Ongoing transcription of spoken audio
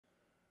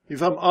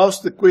If I'm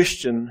asked the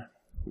question,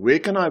 where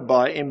can I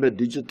buy Embird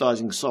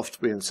digitizing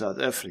software in South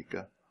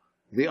Africa?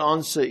 The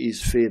answer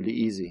is fairly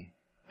easy,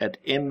 at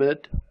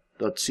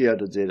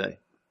embird.co.za.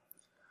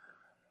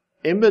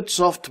 Embird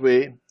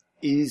software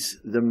is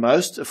the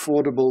most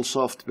affordable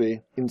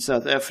software in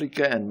South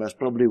Africa and most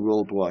probably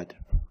worldwide.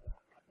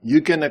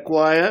 You can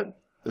acquire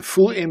the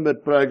full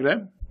Embird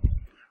program,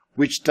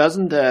 which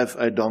doesn't have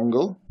a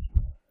dongle,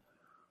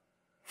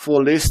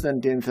 for less than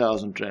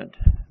 10,000 Rand.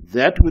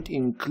 That would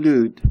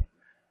include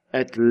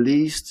at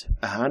least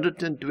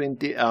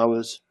 120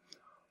 hours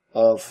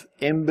of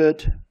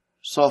Embird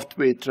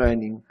software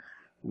training,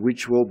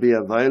 which will be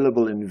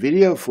available in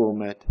video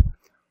format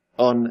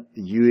on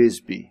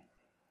USB.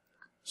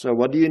 So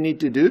what do you need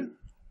to do?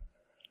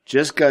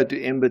 Just go to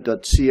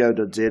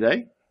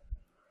embird.co.za,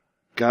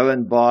 go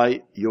and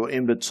buy your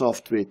Embird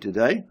software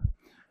today,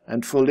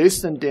 and for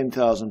less than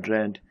 10,000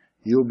 Rand,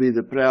 you'll be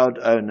the proud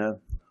owner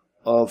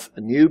of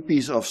a new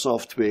piece of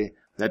software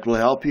that will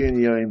help you in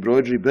your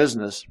embroidery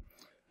business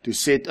to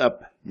set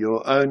up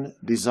your own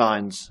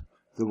designs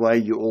the way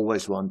you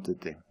always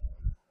wanted them.